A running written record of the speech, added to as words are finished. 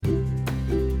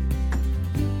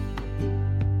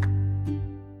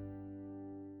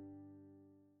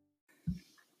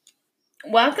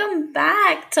Welcome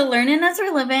back to Learning as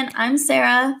We're Living. I'm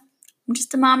Sarah. I'm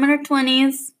just a mom in her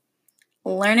 20s,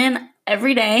 learning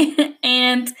every day.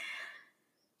 And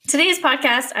today's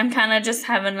podcast, I'm kind of just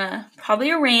having probably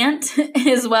a rant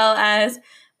as well as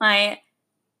my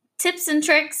tips and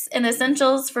tricks and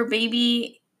essentials for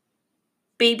babies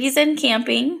and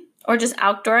camping or just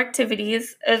outdoor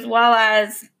activities, as well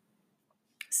as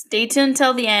stay tuned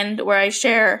till the end where I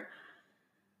share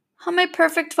how my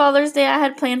perfect Father's Day I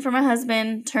had planned for my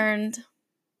husband turned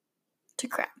to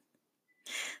crap.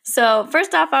 So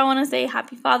first off, I want to say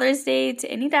happy Father's Day to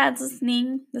any dads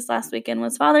listening. This last weekend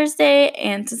was Father's Day,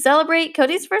 and to celebrate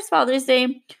Cody's first Father's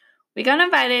Day, we got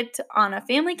invited on a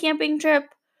family camping trip,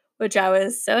 which I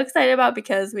was so excited about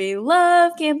because we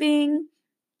love camping.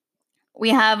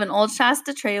 We have an old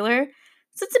Shasta trailer,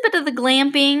 so it's a bit of the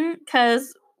glamping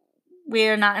because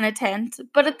we're not in a tent,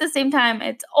 but at the same time,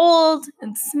 it's old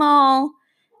and small,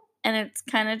 and it's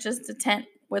kind of just a tent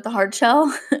with a hard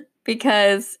shell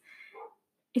because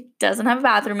it doesn't have a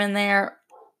bathroom in there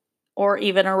or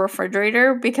even a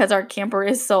refrigerator because our camper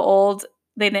is so old.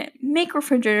 They didn't make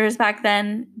refrigerators back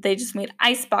then. They just made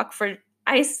ice box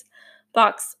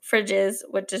fridges,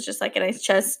 which is just like an ice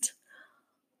chest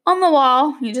on the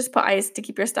wall. You just put ice to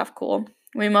keep your stuff cool.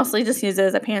 We mostly just use it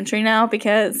as a pantry now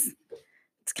because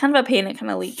it's kind of a pain. It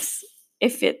kind of leaks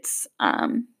if it's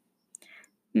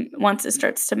once it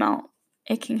starts to melt.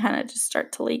 It can kind of just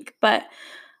start to leak. But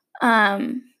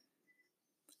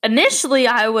initially,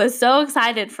 I was so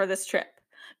excited for this trip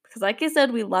because, like I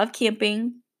said, we love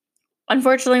camping.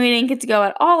 Unfortunately, we didn't get to go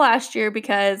at all last year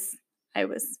because I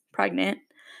was pregnant,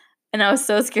 and I was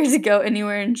so scared to go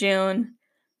anywhere in June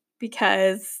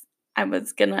because I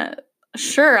was gonna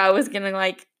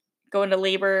like go into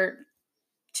labor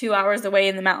 2 hours away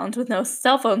in the mountains with no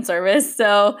cell phone service.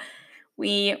 So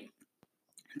we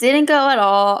didn't go at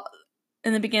all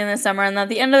in the beginning of the summer. And at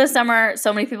the end of the summer,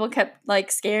 so many people kept like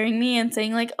scaring me and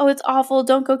saying like, oh, it's awful.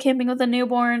 Don't go camping with a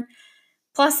newborn.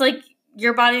 Plus, like,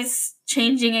 your body's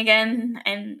changing again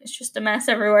and it's just a mess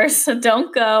everywhere. So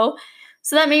don't go.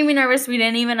 So that made me nervous. We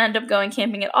didn't even end up going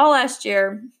camping at all last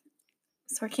year.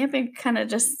 So our camping kind of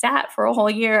just sat for a whole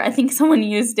year. I think someone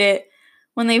used it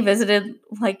when they visited,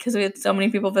 like, because we had so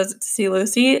many people visit to see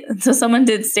Lucy. And so someone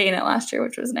did stay in it last year,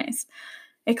 which was nice.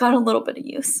 It got a little bit of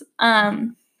use. But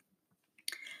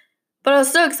I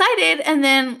was so excited. And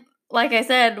then, like I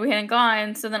said, we hadn't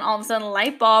gone. So then all of a sudden, a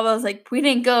light bulb. I was like, we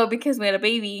didn't go because we had a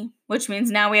baby, which means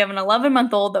now we have an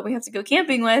 11-month-old that we have to go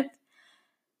camping with.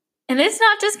 And it's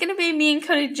not just going to be me and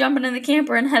Cody jumping in the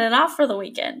camper and heading off for the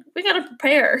weekend. We got to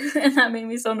prepare. And that made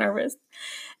me so nervous.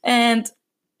 And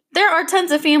there are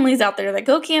tons of families out there that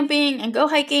go camping and go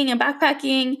hiking and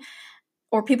backpacking,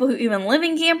 or people who even live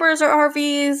in campers or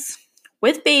RVs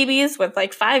with babies with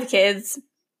like 5 kids.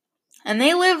 And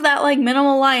they live that like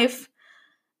minimal life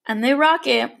and they rock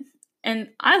it.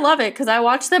 And I love it because I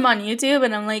watch them on YouTube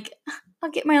and I'm like,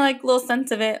 I'll get my like little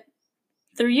sense of it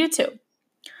through YouTube.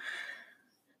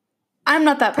 I'm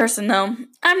not that person though.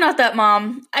 I'm not that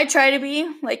mom. I try to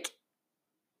be. Like,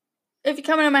 if you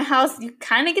come into my house, you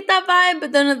kind of get that vibe,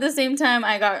 but then at the same time,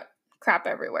 I got crap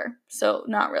everywhere. So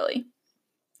not really.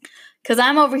 Because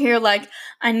I'm over here like,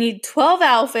 I need 12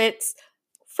 outfits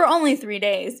for only 3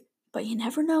 days. But you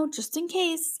never know, just in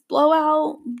case.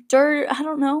 Blowout, dirt, I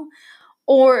don't know.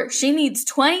 Or she needs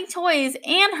 20 toys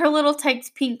and her little tight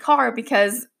pink car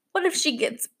because what if she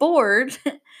gets bored?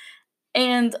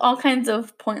 And all kinds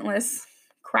of pointless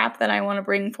crap that I want to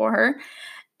bring for her.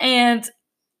 And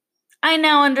I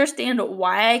now understand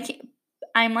why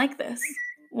I'm like this.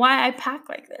 Why I pack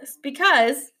like this.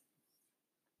 Because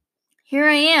here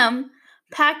I am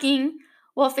packing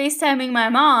while FaceTiming my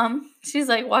mom. She's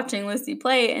like watching Lucy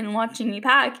play and watching me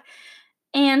pack.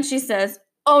 And she says,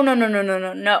 oh, no.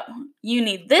 You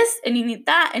need this and you need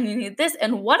that and you need this.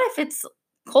 And what if it's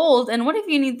cold? And what if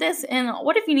you need this? And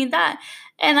what if you need that?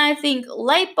 And I think,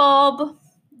 light bulb,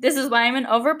 this is why I'm an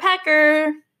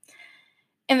overpacker.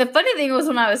 And the funny thing was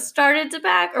when I was started to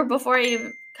pack, or before I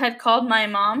even had called my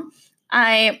mom,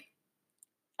 I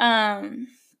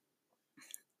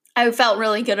felt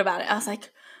really good about it. I was like,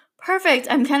 perfect.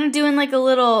 I'm kind of doing like a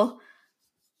little,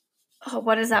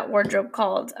 what is that wardrobe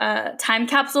called? Time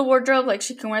capsule wardrobe. Like,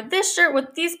 she can wear this shirt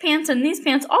with these pants and these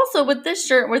pants also with this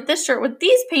shirt with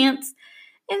these pants.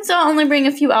 And so I'll only bring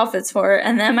a few outfits for her.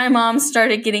 And then my mom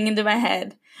started getting into my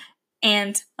head.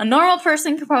 And a normal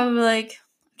person could probably be like,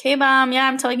 okay, Mom, yeah,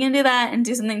 I'm totally going to do that and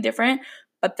do something different.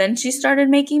 But then she started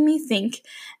making me think,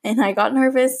 and I got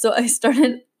nervous. So I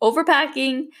started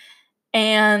overpacking.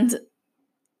 And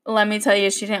let me tell you,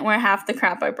 she didn't wear half the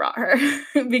crap I brought her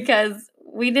because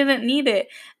we didn't need it.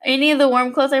 Any of the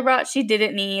warm clothes I brought, she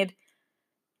didn't need.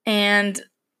 And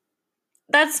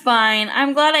that's fine.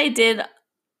 I'm glad I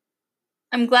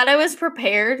was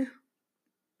prepared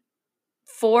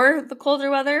for the colder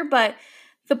weather, but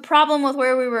the problem with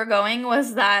where we were going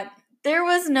was that there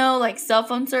was no like cell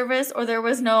phone service or there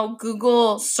was no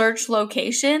Google search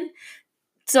location.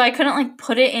 So I couldn't like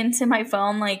put it into my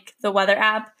phone, like the weather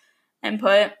app, and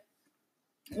put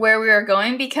where we were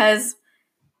going because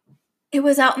it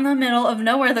was out in the middle of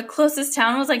nowhere. The closest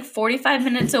town was like 45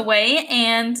 minutes away,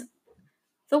 and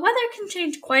the weather can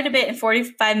change quite a bit in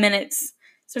 45 minutes,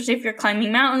 especially if you're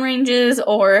climbing mountain ranges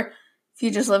or if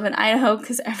you just live in Idaho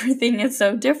because everything is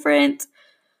so different.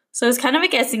 So it's kind of a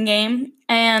guessing game.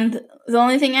 And the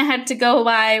only thing I had to go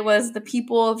by was the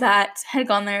people that had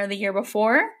gone there the year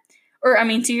before.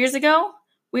 2 years ago.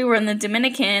 We were in the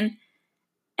Dominican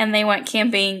and they went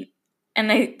camping.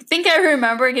 And I think I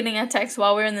remember getting a text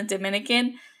while we were in the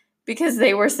Dominican because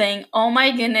they were saying, oh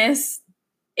my goodness,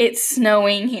 it's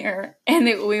snowing here. And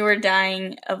we were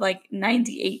dying of like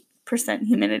 98%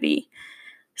 humidity.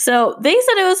 So they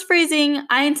said it was freezing.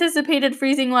 I anticipated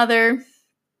freezing weather.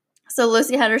 So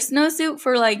Lucy had her snowsuit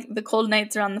for like the cold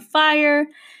nights around the fire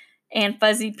and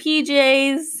fuzzy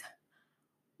PJs,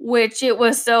 which it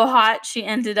was so hot she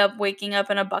ended up waking up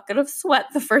in a bucket of sweat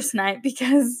the first night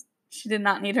because she did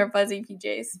not need her fuzzy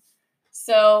PJs.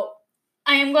 So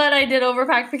I am glad I did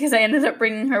overpack because I ended up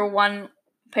bringing her one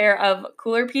pair of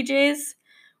cooler PJs,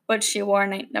 which she wore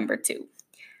night number 2.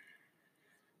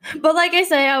 But like I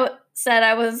said,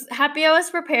 I was happy I was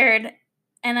prepared,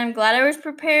 and I'm glad I was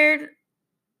prepared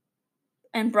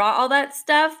and brought all that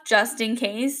stuff just in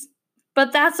case.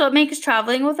 But that's what makes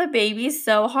traveling with a baby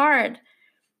so hard.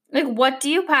 Like, what do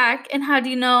you pack and how do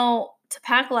you know to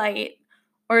pack light?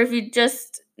 Or if you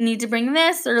just need to bring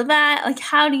this or that, like,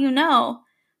 how do you know?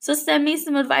 So send me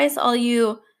some advice, all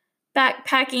you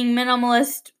backpacking,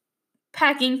 minimalist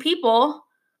packing people,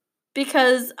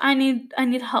 because I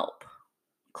need help,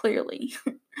 clearly.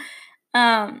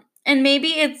 And maybe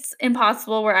it's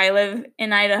impossible where I live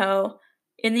in Idaho,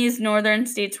 in these northern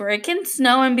states where it can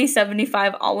snow and be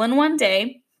 75 all in one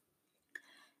day.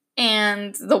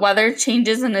 And the weather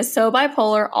changes and is so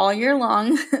bipolar all year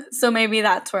long. So maybe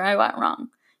that's where I went wrong.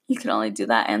 You can only do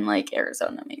that in like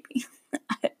Arizona, maybe.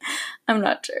 I'm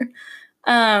not sure.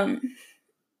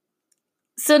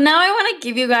 So now I want to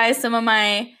give you guys some of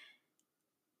my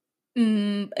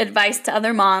advice to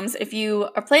other moms. If you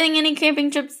are planning any camping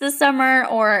trips this summer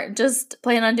or just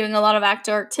plan on doing a lot of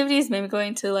outdoor activities, maybe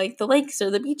going to like the lakes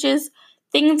or the beaches,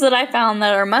 things that I found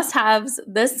that are must-haves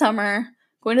this summer,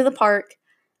 going to the park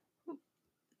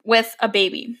with a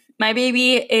baby. My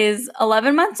baby is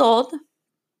 11 months old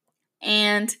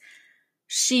and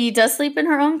she does sleep in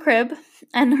her own crib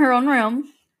and her own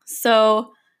room.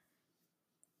 So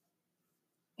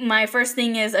my first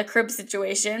thing is a crib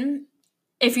situation.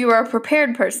 If you are a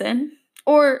prepared person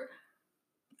or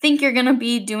think you're going to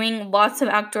be doing lots of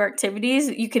outdoor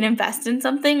activities, you can invest in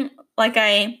something. Like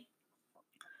I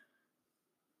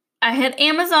had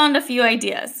Amazoned a few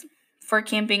ideas for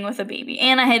camping with a baby,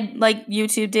 and I had like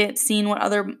YouTubed it, seen what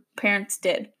other parents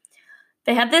did.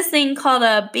 They had this thing called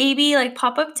a baby like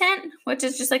pop-up tent, which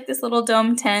is just like this little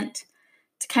dome tent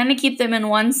to kind of keep them in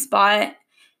one spot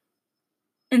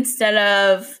instead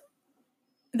of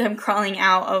them crawling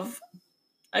out of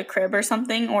a crib or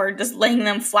something, or just laying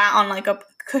them flat on like a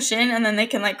cushion and then they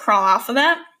can like crawl off of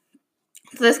that.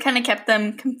 So this kind of kept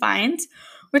them confined,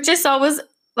 which I saw was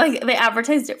like they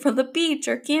advertised it for the beach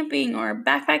or camping or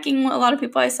backpacking. A lot of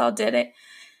people I saw did it.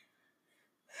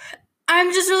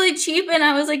 I'm just really cheap and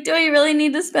I was like, do I really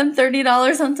need to spend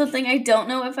 $30 on something I don't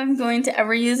know if I'm going to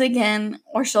ever use again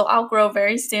or she'll outgrow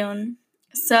very soon?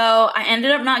 So I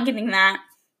ended up not getting that.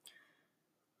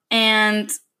 And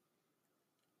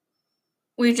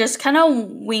we just kind of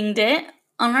winged it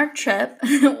on our trip,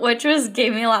 which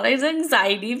gave me a lot of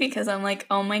anxiety because I'm like,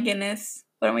 oh my goodness,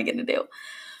 what am I going to do?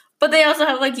 But they also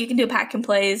have like, you can do pack and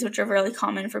plays, which are really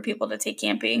common for people to take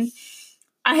camping.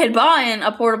 I had bought in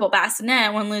a portable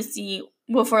bassinet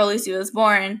before Lucy was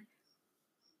born,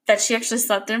 that she actually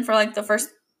slept in for like the first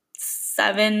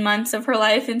 7 months of her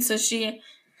life. And so she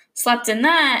slept in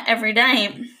that every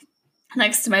night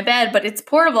next to my bed, but it's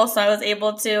portable. So I was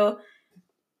able to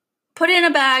put it in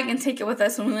a bag and take it with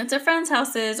us when we went to friends'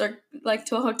 houses or like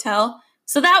to a hotel.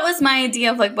 So that was my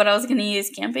idea of like what I was going to use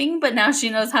camping. But now she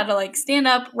knows how to like stand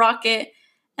up, rock it.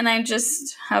 And I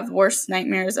just have worse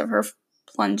nightmares of her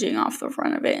plunging off the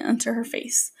front of it into her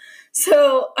face.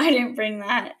 So I didn't bring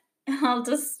that.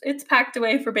 It's packed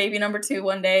away for baby number 2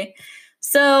 one day.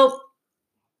 So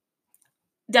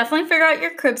definitely figure out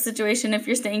your crib situation if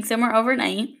you're staying somewhere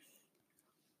overnight.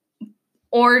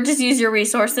 or just use your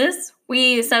resources.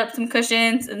 We set up some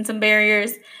cushions and some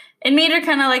barriers and made her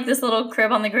kind of like this little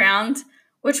crib on the ground,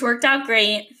 which worked out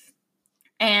great.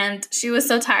 And she was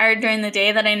so tired during the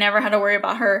day that I never had to worry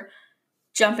about her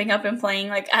jumping up and playing.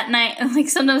 Like at night, and like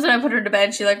sometimes when I put her to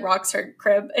bed, she like rocks her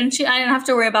crib, and I didn't have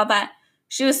to worry about that.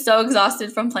 She was so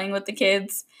exhausted from playing with the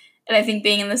kids, and I think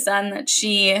being in the sun that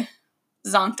she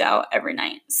zonked out every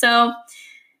night. So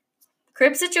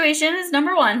crib situation is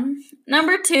number one.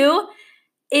 Number two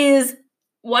is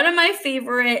one of my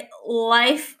favorite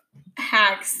life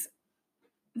hacks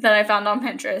that I found on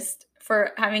Pinterest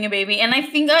for having a baby. And I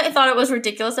think I thought it was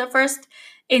ridiculous at first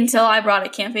until I brought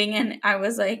it camping, and I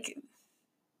was like,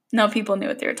 no, people knew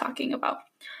what they were talking about.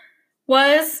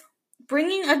 Was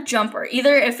bringing a jumper,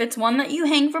 either if it's one that you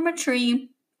hang from a tree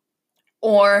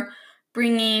or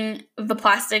bringing the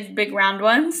plastic big round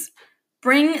ones.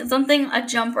 Bring a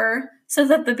jumper, so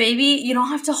that the baby, you don't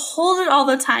have to hold it all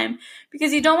the time,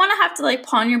 because you don't want to have to like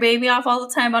pawn your baby off all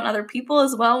the time on other people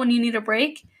as well when you need a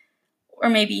break. Or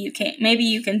maybe you can't. Maybe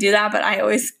you can do that, but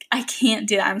I can't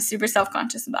do that. I'm super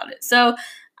self-conscious about it. So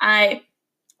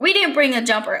we didn't bring a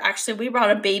jumper. Actually, we brought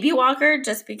a baby walker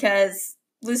just because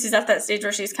Lucy's at that stage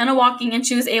where she's kind of walking and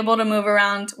she was able to move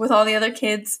around with all the other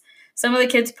kids. Some of the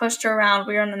kids pushed her around.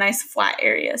 We were in a nice flat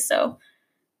area, so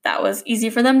that was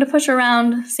easy for them to push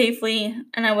around safely,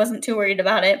 and I wasn't too worried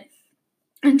about it.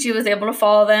 And she was able to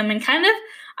follow them and kind of,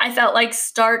 I felt like,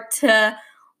 start to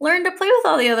learn to play with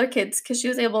all the other kids because she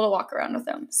was able to walk around with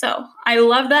them. So I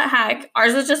love that hack.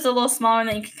 Ours was just a little smaller, and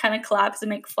then you can kind of collapse and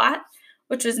make flat,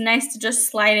 which was nice to just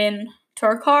slide in to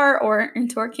our car or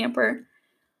into our camper.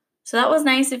 So that was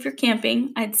nice if you're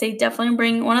camping. I'd say definitely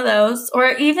bring one of those. Or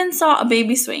I even saw a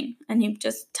baby swing, and you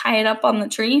just tie it up on the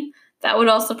tree. That would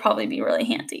also probably be really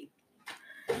handy.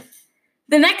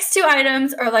 The next two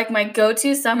items are like my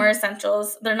go-to summer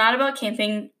essentials. They're not about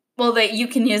camping. Well, you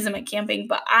can use them at camping,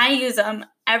 but I use them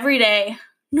every day,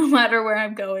 no matter where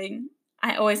I'm going.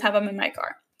 I always have them in my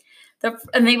car.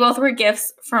 And they both were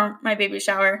gifts from my baby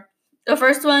shower. The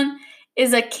first one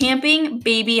is a camping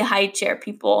baby high chair,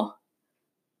 people.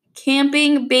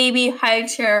 Camping baby high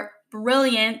chair,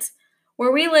 brilliant.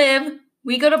 Where we live,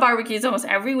 we go to barbecues almost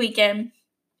every weekend.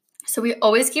 So we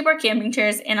always keep our camping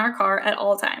chairs in our car at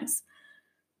all times.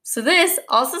 So this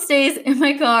also stays in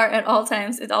my car at all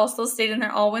times. It also stayed in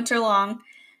there all winter long.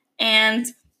 And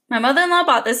my mother-in-law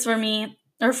bought this for me,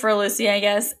 or for Lucy, I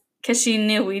guess, because she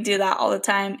knew we do that all the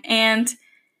time. And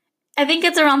I think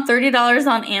it's around $30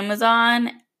 on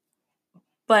Amazon,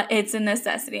 but it's a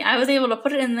necessity. I was able to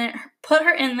put her in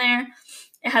there.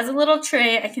 It has a little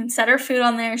tray. I can set her food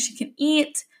on there. She can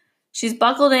eat. She's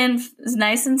buckled in. It's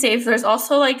nice and safe. There's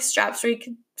also like straps where you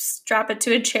can strap it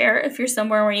to a chair if you're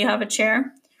somewhere where you have a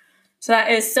chair. So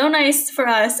that is so nice for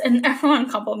us, and everyone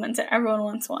compliments it. Everyone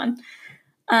wants one.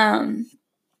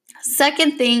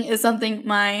 Second thing is something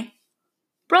my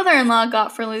brother-in-law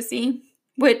got for Lucy,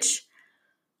 which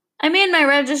I made my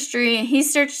registry. He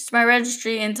searched my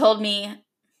registry and told me,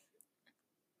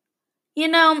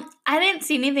 I didn't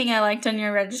see anything I liked on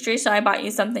your registry, so I bought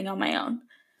you something on my own.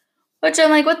 Which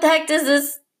I'm like, what the heck does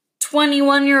this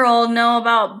 21-year-old know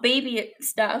about baby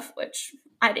stuff? Which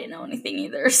I didn't know anything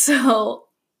either. So,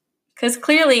 because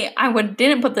clearly I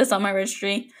didn't put this on my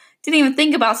registry. Didn't even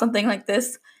think about something like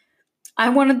this. I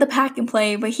wanted the pack and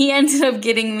play, but he ended up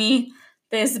getting me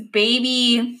this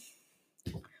baby,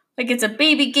 like it's a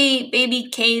baby gate, baby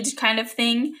cage kind of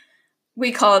thing.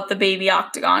 We call it the baby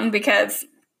octagon because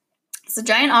it's a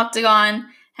giant octagon.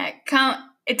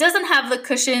 It doesn't have the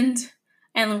cushioned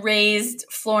and raised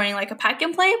flooring like a pack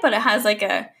and play, but it has like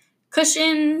a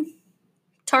cushion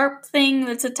tarp thing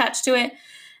that's attached to it.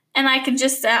 And I can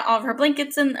just set all of her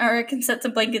blankets or I can set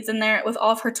some blankets in there with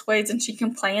all of her toys, and she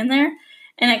can play in there.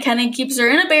 And it kind of keeps her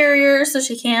in a barrier so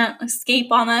she can't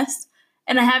escape on us.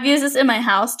 And I have used this in my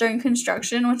house during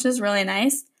construction, which is really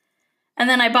nice. And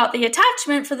then I bought the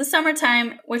attachment for the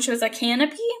summertime, which was a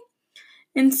canopy.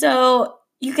 And so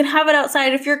you can have it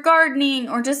outside if you're gardening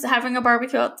or just having a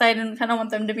barbecue outside and kind of want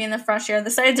them to be in the fresh air.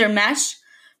 The sides are mesh,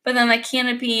 but then the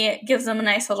canopy gives them a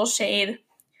nice little shade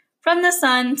from the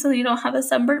sun so you don't have a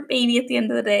sunburnt baby at the end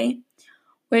of the day,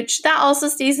 which that also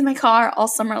stays in my car all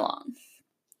summer long.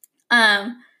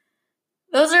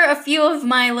 Those are a few of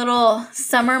my little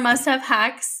summer must-have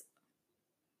hacks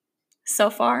so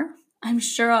far. I'm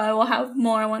sure I will have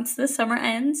more once the summer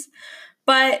ends.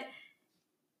 But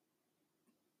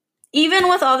even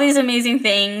with all these amazing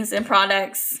things and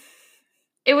products,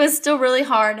 it was still really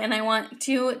hard, and I want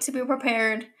you to be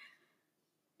prepared.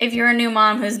 If you're a new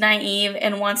mom who's naive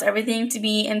and wants everything to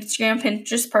be Instagram,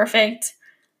 Pinterest perfect,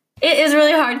 it is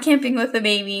really hard camping with a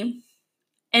baby.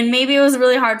 And maybe it was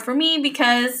really hard for me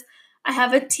because I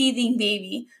have a teething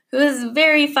baby who is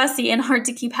very fussy and hard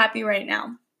to keep happy right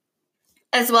now.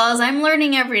 As well as I'm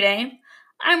learning every day.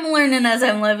 I'm learning as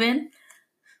I'm living.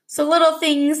 So little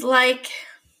things like,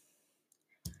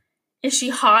 is she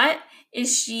hot?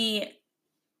 Is she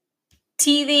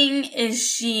teething? Is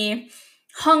she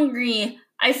hungry?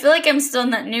 I feel like I'm still in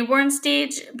that newborn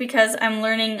stage because I'm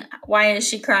learning why is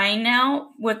she crying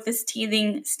now with this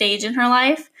teething stage in her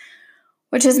life,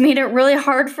 which has made it really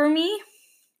hard for me.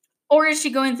 Or is she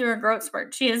going through a growth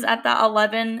spurt? She is at that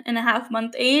 11 and a half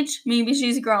month age. Maybe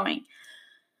she's growing.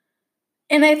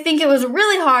 And I think it was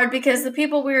really hard because the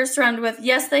people we were surrounded with,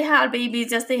 yes, they had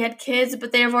babies, yes, they had kids,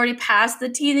 but they have already passed the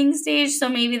teething stage, so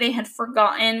maybe they had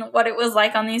forgotten what it was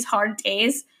like on these hard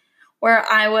days where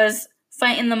I was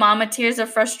fighting the mama tears of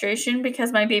frustration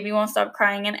because my baby won't stop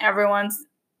crying and everyone's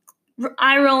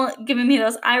giving me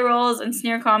those eye rolls and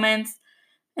sneer comments.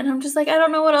 And I'm just like, I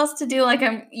don't know what else to do. Like,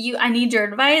 I need your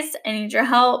advice. I need your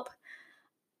help.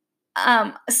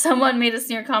 Someone made a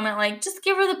sneer comment like, just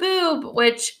give her the boob,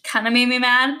 which kind of made me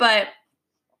mad. But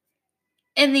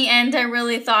in the end, I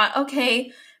really thought,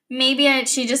 okay, maybe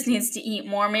she just needs to eat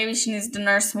more. Maybe she needs to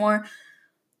nurse more.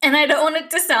 And I don't want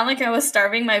it to sound like I was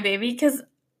starving my baby because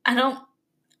I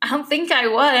don't think I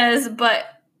was, but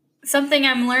something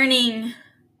I'm learning,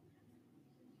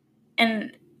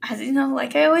 and as you know,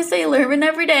 like I always say, learning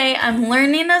every day. I'm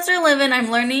learning as we're living.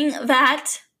 I'm learning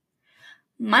that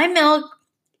my milk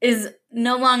is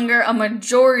no longer a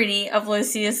majority of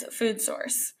Lucy's food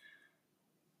source.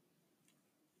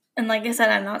 And like I said,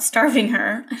 I'm not starving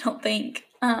her, I don't think.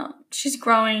 She's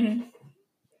growing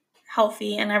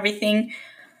healthy and everything.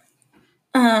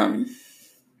 And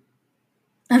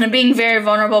I'm being very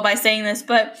vulnerable by saying this,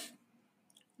 but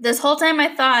this whole time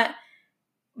I thought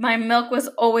my milk was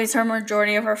always her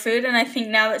majority of her food. And I think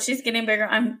now that she's getting bigger,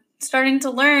 I'm starting to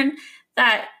learn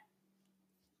that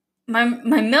my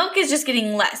milk is just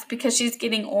getting less because she's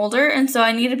getting older. And so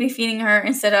I need to be feeding her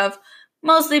instead of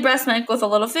mostly breast milk with a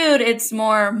little food. It's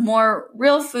more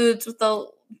real foods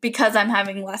because I'm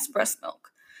having less breast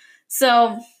milk.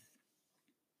 So,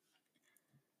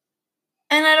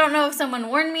 and I don't know if someone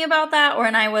warned me about that or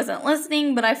I wasn't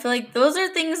listening, but I feel like those are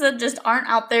things that just aren't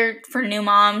out there for new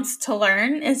moms to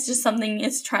learn. It's just something,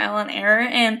 it's trial and error.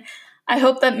 And I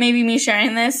hope that maybe me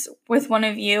sharing this with one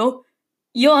of you,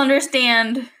 you'll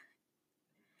understand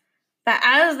that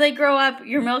as they grow up,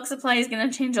 your milk supply is going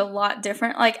to change a lot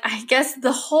different. Like, I guess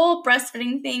the whole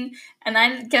breastfeeding thing, and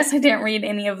I guess I didn't read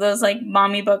any of those, like,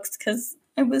 mommy books because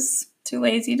I was too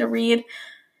lazy to read.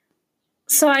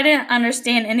 So I didn't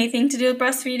understand anything to do with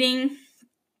breastfeeding.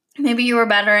 Maybe you were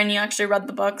better and you actually read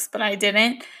the books, but I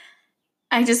didn't.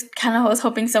 I just kind of was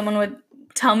hoping someone would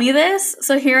tell me this.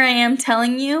 So here I am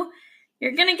telling you,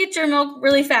 you're going to get your milk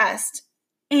really fast.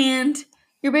 And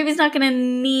your baby's not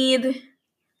going to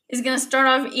is going to start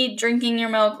off drinking your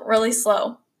milk really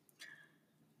slow.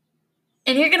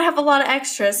 And you're going to have a lot of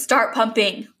extras. Start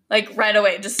pumping, like right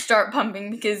away. Just start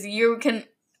pumping because you can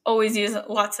always use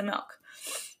lots of milk.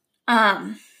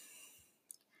 And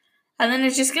then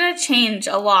it's just going to change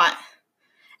a lot.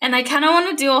 And I kind of want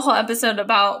to do a whole episode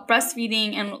about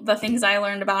breastfeeding and the things I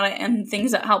learned about it and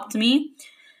things that helped me.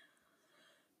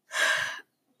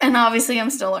 And obviously I'm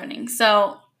still learning.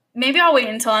 So maybe I'll wait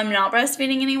until I'm not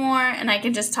breastfeeding anymore and I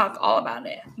can just talk all about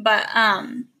it. But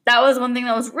that was one thing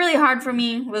that was really hard for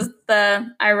me, was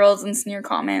the eye rolls and sneer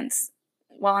comments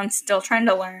while I'm still trying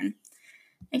to learn.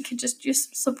 I could just use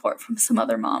some support from some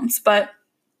other moms. But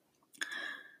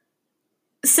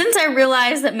since I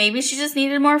realized that maybe she just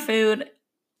needed more food,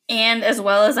 and as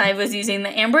well as I was using the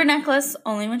amber necklace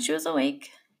only when she was awake,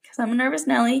 because I'm a nervous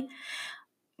Nelly,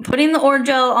 putting the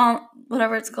Orajel on,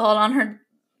 whatever it's called, on her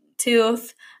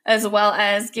tooth, as well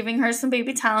as giving her some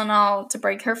baby Tylenol to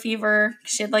break her fever.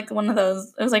 She had like one of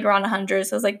those, it was like around 100,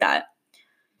 so it was like that.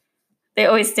 They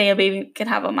always say a baby could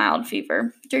have a mild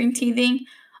fever during teething.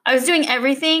 I was doing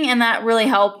everything, and that really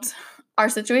helped our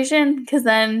situation, because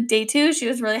then day 2, she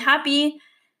was really happy,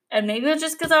 and maybe it was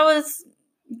just because I was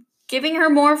giving her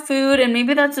more food, and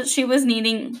maybe that's what she was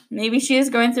needing. Maybe she is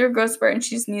going through a growth spurt, and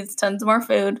she just needs tons more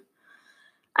food.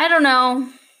 I don't know.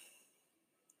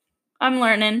 I'm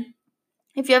learning.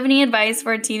 If you have any advice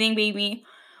for a teething baby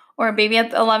or a baby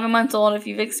at 11 months old, if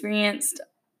you've experienced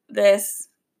this,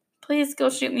 please go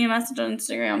shoot me a message on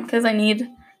Instagram because I need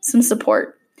some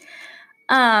support.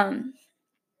 So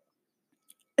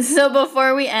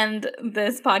before we end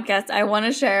this podcast, I want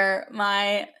to share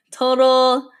my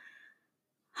total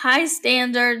high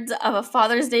standards of a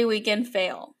Father's Day weekend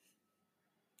fail.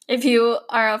 If you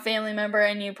are a family member,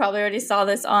 and you probably already saw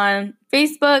this on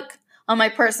Facebook, on my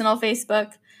personal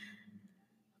Facebook,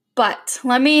 But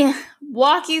let me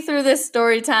walk you through this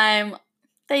story time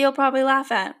that you'll probably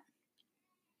laugh at.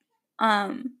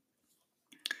 I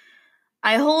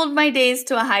hold my days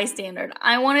to a high standard.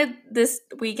 I wanted this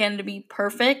weekend to be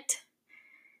perfect.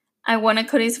 I wanted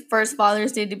Cody's first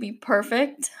Father's Day to be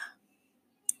perfect.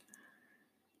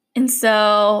 And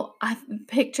so I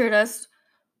pictured us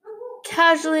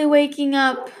casually waking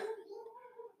up,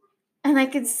 and I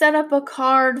could set up a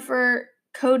card for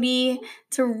Cody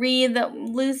to read that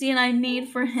Lucy and I made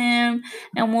for him,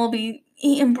 and we'll be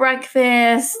eating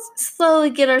breakfast, slowly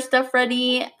get our stuff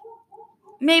ready,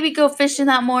 maybe go fishing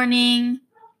that morning,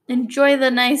 enjoy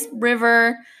the nice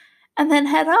river, and then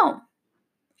head home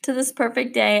to this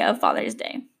perfect day of Father's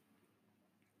Day.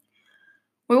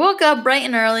 We woke up bright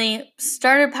and early,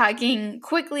 started packing,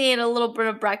 quickly ate a little bit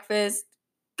of breakfast,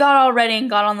 got all ready and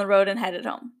got on the road and headed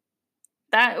home.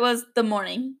 That was the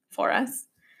morning for us.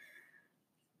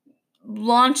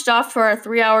 Launched off for a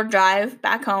 3-hour drive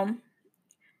back home.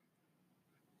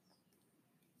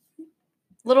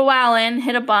 Little while in,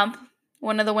 hit a bump.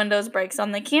 One of the windows breaks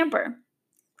on the camper.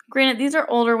 Granted, these are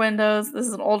older windows. This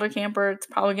is an older camper. It's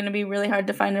probably going to be really hard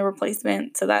to find a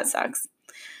replacement, so that sucks.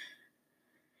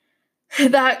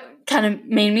 That kind of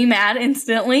made me mad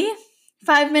instantly.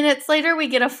 5 minutes later, we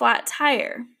get a flat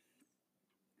tire.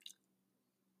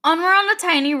 We're on a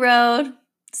tiny road,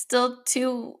 still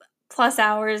 2+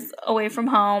 hours away from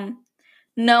home.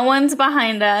 No one's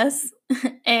behind us,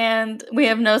 and we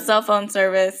have no cell phone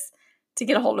service to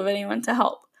get a hold of anyone to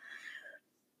help.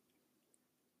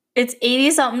 It's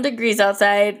 80-something degrees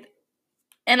outside,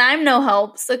 and I'm no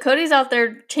help. So Cody's out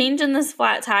there changing this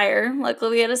flat tire.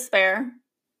 Luckily, we had a spare.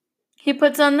 He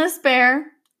puts on the spare,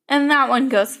 and that one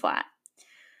goes flat.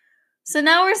 So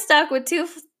now we're stuck with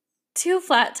two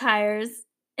flat tires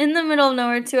in the middle of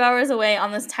nowhere, 2 hours away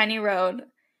on this tiny road.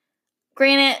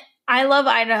 Granted, I love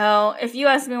Idaho. If you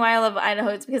ask me why I love Idaho,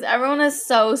 it's because everyone is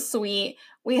so sweet.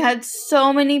 We had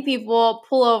so many people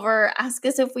pull over, ask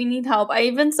us if we need help. I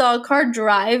even saw a car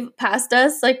drive past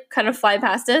us, like kind of fly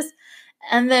past us,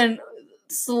 and then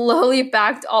slowly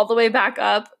backed all the way back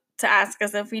up to ask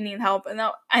us if we need help. And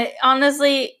that, I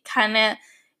honestly kind of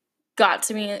got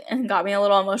to me and got me a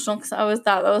little emotional because I thought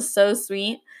that was so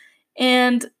sweet.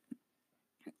 And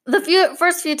the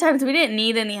first few times we didn't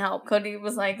need any help. Cody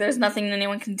was like, there's nothing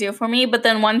anyone can do for me. But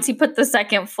then once he put the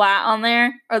second flat on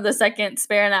there, or the second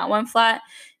spare in that one flat,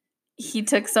 he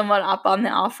took someone up on the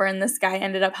offer, and this guy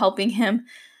ended up helping him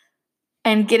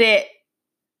and get it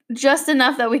just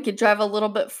enough that we could drive a little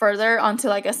bit further onto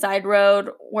like a side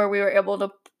road where we were able to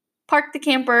park the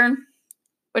camper,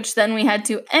 which then we had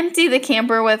to empty the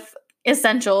camper with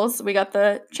essentials. We got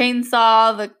the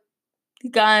chainsaw, the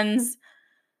guns,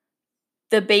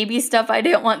 the baby stuff I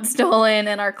didn't want stolen,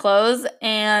 and our clothes.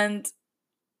 And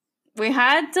we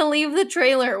had to leave the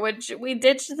trailer, which we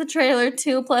ditched the trailer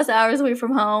 2+ hours away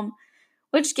from home,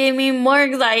 which gave me more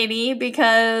anxiety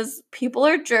because people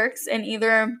are jerks, and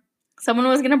either someone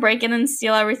was going to break in and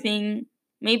steal everything,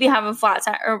 maybe have a flat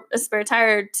tire or a spare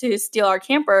tire to steal our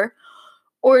camper,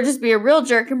 or just be a real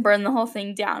jerk and burn the whole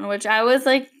thing down, which I was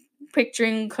like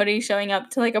picturing Cody showing up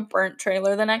to like a burnt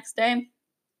trailer the next day.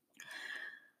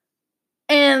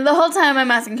 And the whole time I'm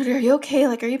asking Cody, are you okay?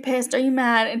 Like, are you pissed? Are you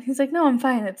mad? And he's like, no, I'm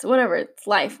fine. It's whatever. It's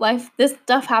life. This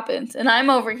stuff happens. And I'm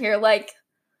over here like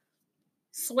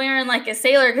swearing like a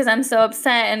sailor because I'm so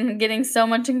upset and getting so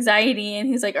much anxiety. And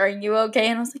he's like, are you okay?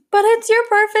 And I was like, but it's your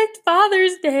perfect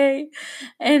Father's Day.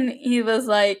 And he was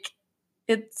like,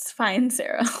 it's fine,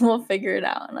 Sarah. We'll figure it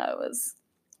out. And I was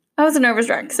a nervous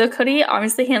wreck. So Cody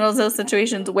obviously handles those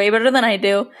situations way better than I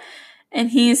do. And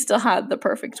he still had the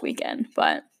perfect weekend.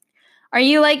 But are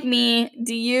you like me?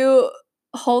 Do you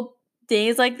hold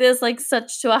days like this like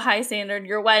such to a high standard?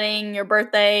 Your wedding, your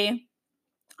birthday,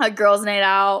 a girls' night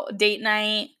out, date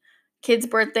night, kids'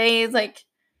 birthdays, like,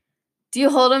 do you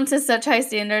hold them to such high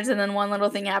standards and then one little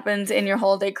thing happens and your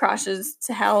whole day crashes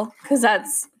to hell? Because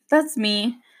that's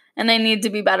me, and I need to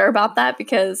be better about that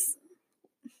because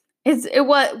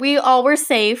we all were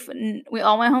safe. We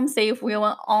all went home safe. We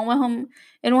all went home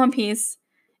in one piece.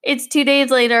 It's 2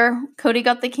 days later. Cody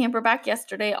got the camper back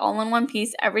yesterday, all in one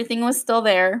piece. Everything was still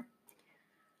there.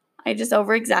 I just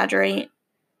over-exaggerate.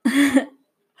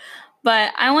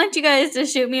 But I want you guys to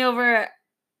shoot me over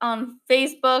on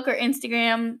Facebook or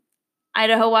Instagram,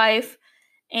 Idaho Wife,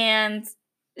 and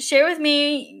share with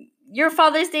me your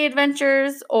Father's Day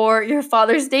adventures or your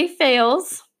Father's Day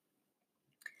fails.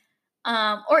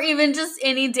 Or even just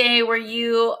any day where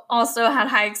you also had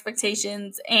high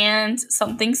expectations and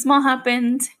something small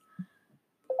happened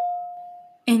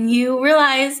and you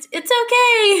realized it's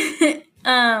okay.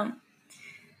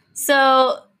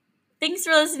 So thanks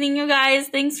for listening, you guys.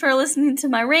 Thanks for listening to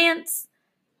my rants,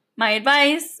 my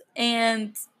advice,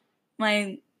 and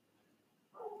my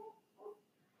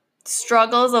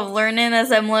struggles of learning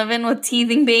as I'm living with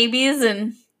teething babies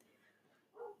and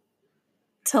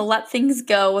to let things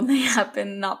go when they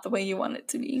happen not the way you want it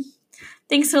to be.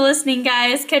 Thanks for listening,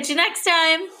 guys. Catch you next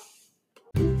time.